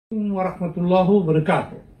wa rahmatullahi wa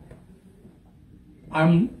barakatuh.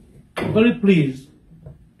 I'm very pleased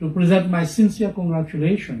to present my sincere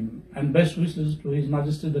congratulations and best wishes to His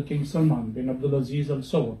Majesty the King Salman bin Abdulaziz Al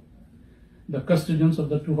Saud, the custodians of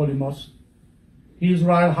the two holy mosques, His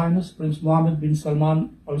Royal Highness Prince Mohammed bin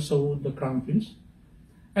Salman Al Saud, the Crown Prince,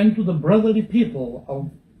 and to the brotherly people of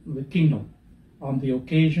the kingdom on the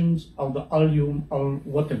occasions of the Al-Yawm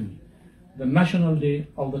Al-Watani, the National Day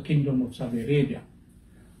of the Kingdom of Saudi Arabia.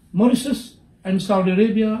 Maurice and Saudi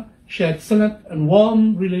Arabia share excellent and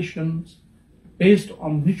warm relations based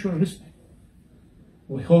on mutual respect.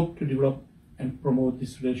 We hope to develop and promote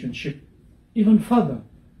this relationship even further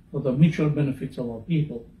for the mutual benefits of our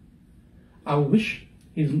people. I wish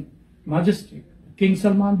His Majesty King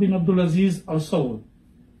Salman bin Abdulaziz Al Saud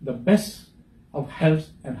the best of health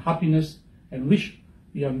and happiness, and wish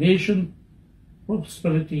your nation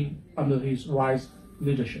prosperity under his wise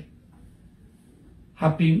leadership.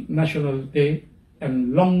 Happy National Day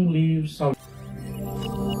and long live Saudi.